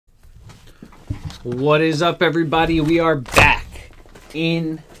What is up, everybody? We are back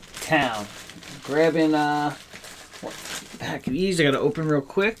in town. Grabbing a pack of these. I gotta open real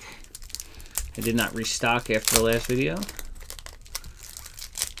quick. I did not restock after the last video.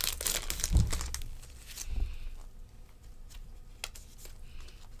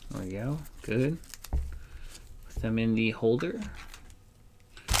 There we go. Good. Put them in the holder.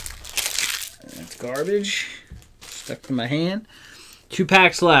 That's garbage. Stuck to my hand. 2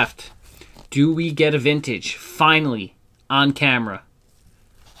 packs left. Do we get a vintage? Finally, on camera.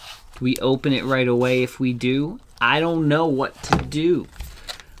 Do we open it right away? If we do, I don't know what to do.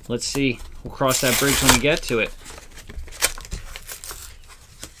 Let's see. We'll cross that bridge when we get to it.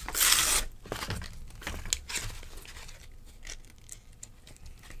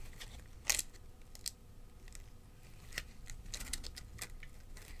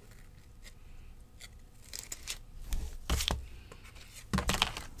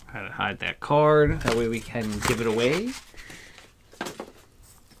 How to hide that card. That way we can give it away.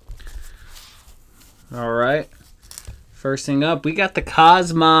 All right. First thing up, we got the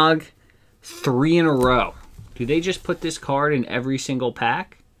Cosmog 3 in a row. Do they just put this card in every single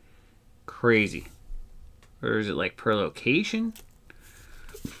pack? Crazy. Or is it like per location?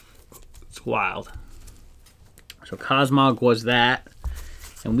 It's wild. So Cosmog was that.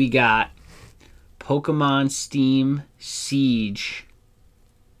 And we got Pokemon Steam Siege.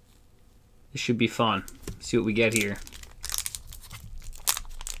 This should be fun. Let's see what we get here.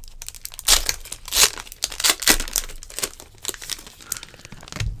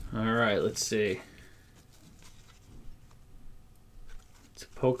 Alright, let's see. It's a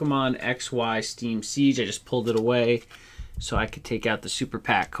Pokemon XY Steam Siege. I just pulled it away so I could take out the Super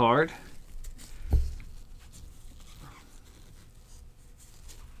Pack card. I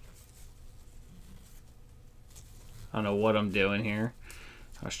don't know what I'm doing here.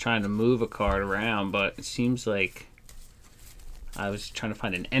 I was trying to move a card around, but it seems like I was trying to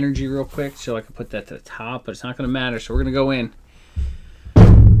find an energy real quick so I could put that to the top, but it's not going to matter, so we're going to go in.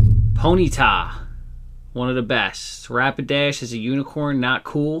 Ponyta, one of the best. Rapidash is a unicorn, not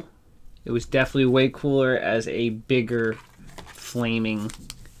cool. It was definitely way cooler as a bigger flaming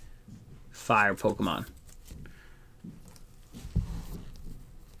fire Pokemon.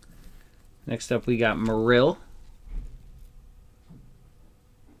 Next up we got Marill.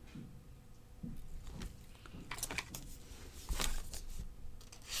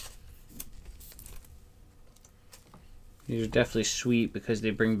 These are definitely sweet because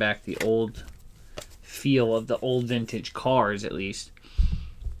they bring back the old feel of the old vintage cars, at least.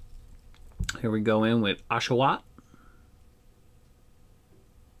 Here we go in with Oshawott.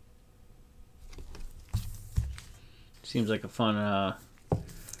 Seems like a fun,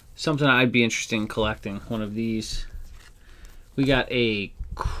 something I'd be interested in collecting, one of these. We got a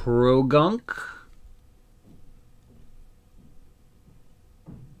Krogunk.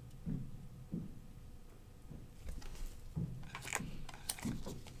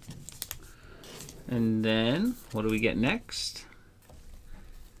 And then, what do we get next?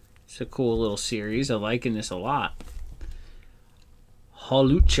 It's a cool little series. I'm liking this a lot.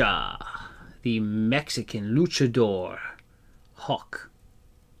 Hawlucha, the Mexican luchador hawk.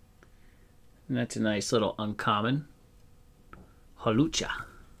 And that's a nice little uncommon. Hawlucha.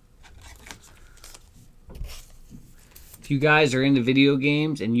 If you guys are into video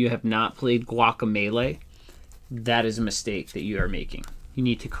games and you have not played Guacamelee, that is a mistake that you are making. You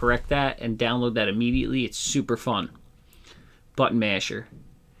need to correct that and download that immediately. It's super fun. Button masher.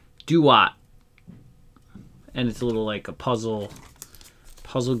 Duat. And it's a little like a puzzle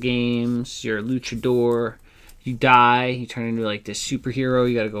games. You're a luchador. You die. You turn into like this superhero.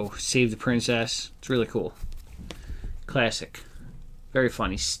 You gotta go save the princess. It's really cool. Classic. Very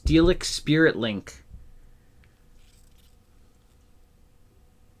funny. Steelix Spirit Link.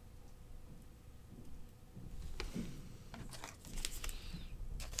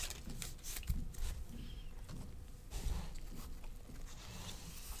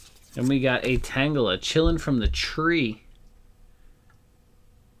 And we got a Tangela chilling from the tree.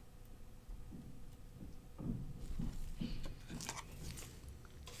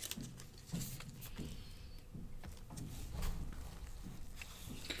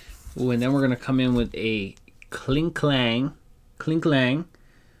 Ooh, and then we're going to come in with a Klinklang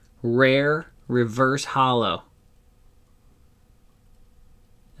Rare Reverse Hollow.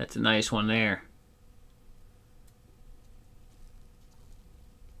 That's a nice one there.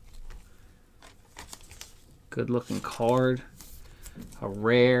 Good looking card. A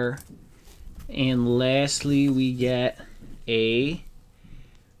rare. And lastly, we get a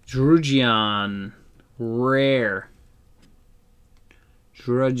Drugion rare.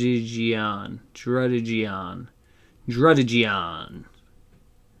 Drudigion.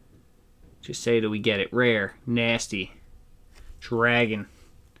 Just say that we get it. Rare. Nasty. Dragon.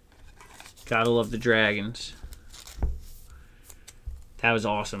 Gotta love the dragons. That was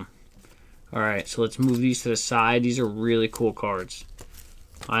awesome. Alright, so let's move these to the side. These are really cool cards.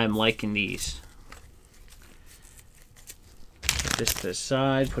 I am liking these. Put this to the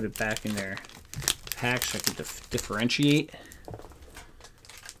side. Put it back in their pack so I can differentiate.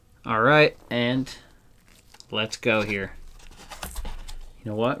 Alright, and let's go here. You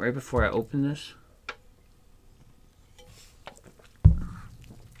know what? Right before I open this.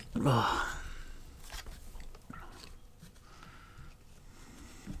 Oh.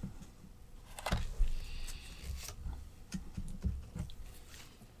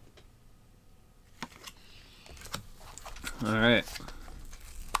 All right.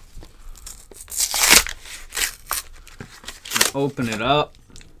 Open it up.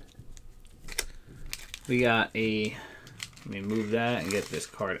 We got a, let me move that and get this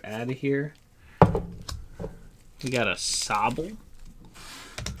card out of here. We got a Sobble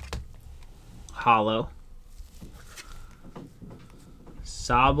Hollow.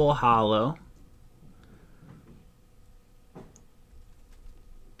 Sobble Hollow.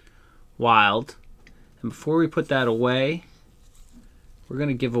 Wild. And before we put that away, we're going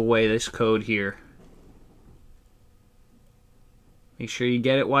to give away this code here. Make sure you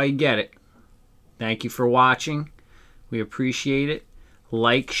get it while you get it. Thank you for watching. We appreciate it.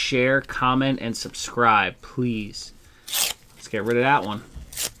 Like, share, comment, and subscribe, please. Let's get rid of that one.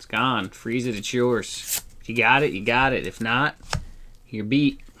 It's gone. Freeze it. It's yours. If you got it, you got it. If not, you're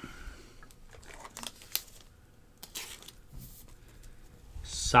beat.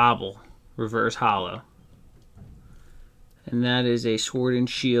 Sobble. Reverse Hollow. And that is a Sword and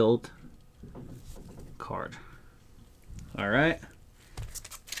Shield card. Alright.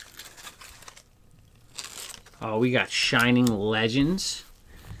 Oh, we got Shining Legends.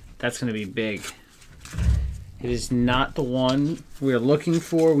 That's going to be big. It is not the one we're looking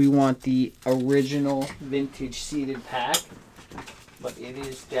for. We want the original vintage seeded pack. But it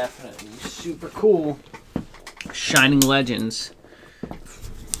is definitely super cool. Shining Legends.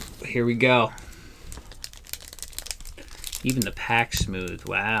 Here we go. Even the pack's smooth.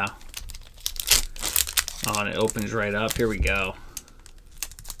 Wow. Oh, and it opens right up. Here we go.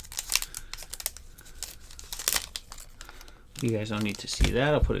 You guys don't need to see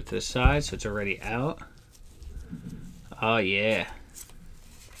that. I'll put it to the side so it's already out. Oh, yeah.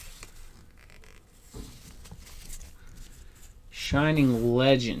 Shining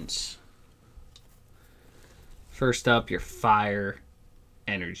Legends. First up, your Fire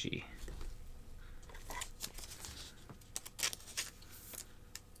Energy.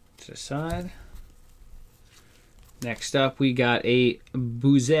 To the side. Next up, we got a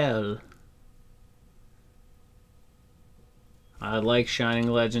Buizel. I like Shining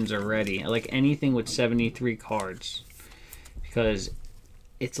Legends already. I like anything with 73 cards because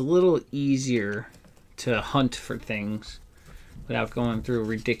it's a little easier to hunt for things without going through a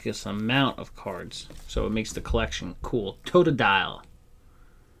ridiculous amount of cards. So it makes the collection cool. Totodile.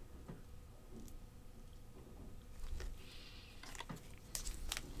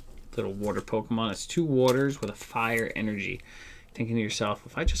 Little water Pokemon. It's 2 waters with a fire energy. Thinking to yourself,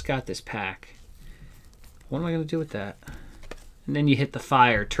 if I just got this pack, what am I going to do with that? And then you hit the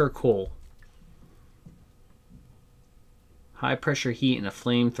fire. Turquoise. High pressure heat and a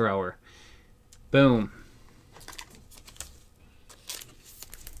flamethrower. Boom.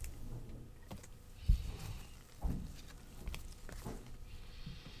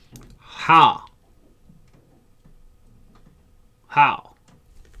 How? How?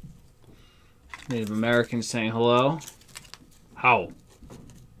 Native Americans saying hello. How?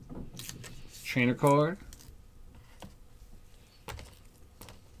 Trainer card.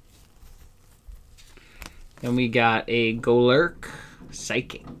 Then we got a Golurk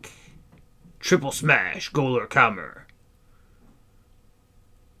Psychic. Triple Smash Golurk Hammer.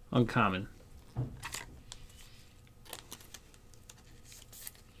 Uncommon.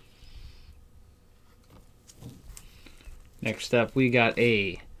 Next up, we got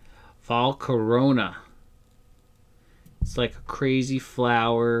a Volcarona. It's like a crazy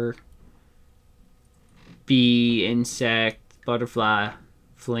flower, bee, insect, butterfly,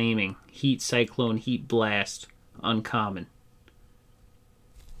 flaming, heat cyclone, heat blast, uncommon.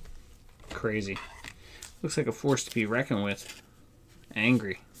 Crazy. Looks like a force to be reckoned with.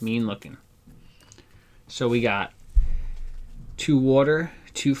 Angry, mean looking. So we got 2 water,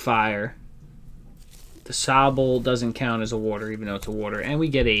 2 fire. The Sobble doesn't count as a water, even though it's a water. And we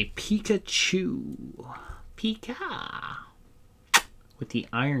get a Pikachu. Pika. with the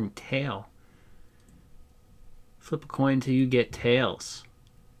iron tail. Flip a coin until you get tails.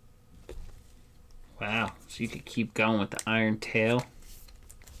 Wow, so you could keep going with the iron tail.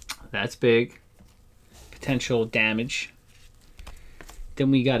 That's big. Potential damage. Then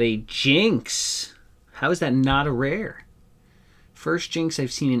we got a Jinx. How is that not a rare? First Jinx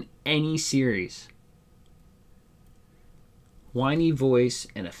I've seen in any series. Whiny voice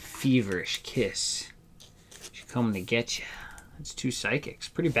and a feverish kiss. She's coming to get you. That's 2 psychics.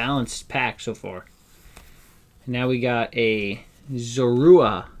 Pretty balanced pack so far. And now we got a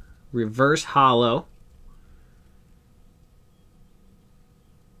Zorua reverse holo.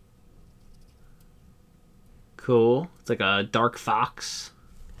 Cool. It's like a dark fox.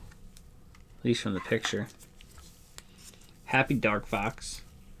 At least from the picture. Happy Dark Fox.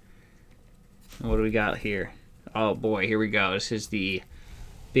 And what do we got here? Oh boy, here we go. This is the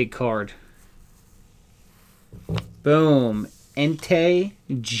big card. Boom. Entei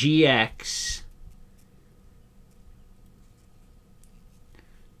GX.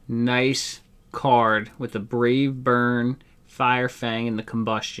 Nice card with the Brave Burn, Fire Fang, and the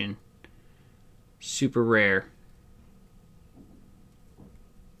Combustion. Super rare.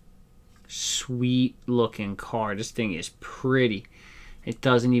 Sweet looking card. This thing is pretty. It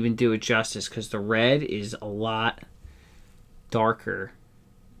doesn't even do it justice because the red is a lot darker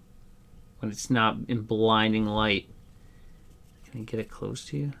when it's not in blinding light. Can I get it close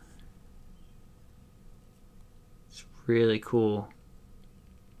to you? It's really cool.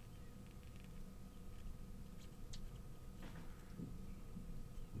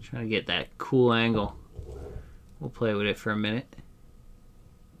 Trying to get that cool angle. We'll play with it for a minute.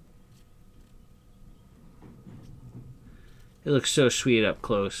 It looks so sweet up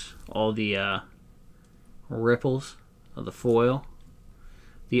close. All the ripples of the foil.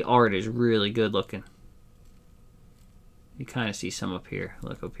 The art is really good looking. You kind of see some up here.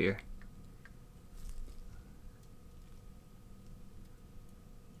 Look up here.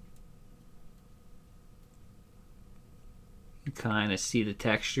 You kind of see the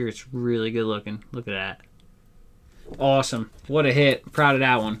texture. It's really good looking. Look at that. Awesome. What a hit. Proud of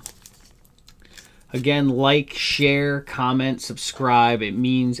that one. Again, like, share, comment, subscribe. It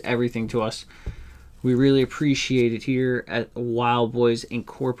means everything to us. We really appreciate it here at Wild Boys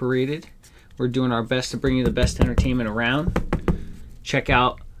Incorporated. We're doing our best to bring you the best entertainment around. Check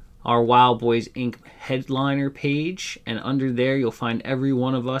out our Wild Boys Inc. headliner page, and under there you'll find every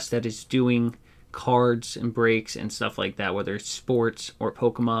one of us that is doing cards and breaks and stuff like that, whether it's sports or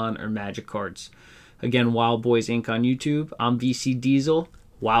Pokemon or Magic cards. Again, Wild Boys Inc. on YouTube. I'm VC Diesel.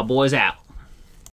 Wild Boys out.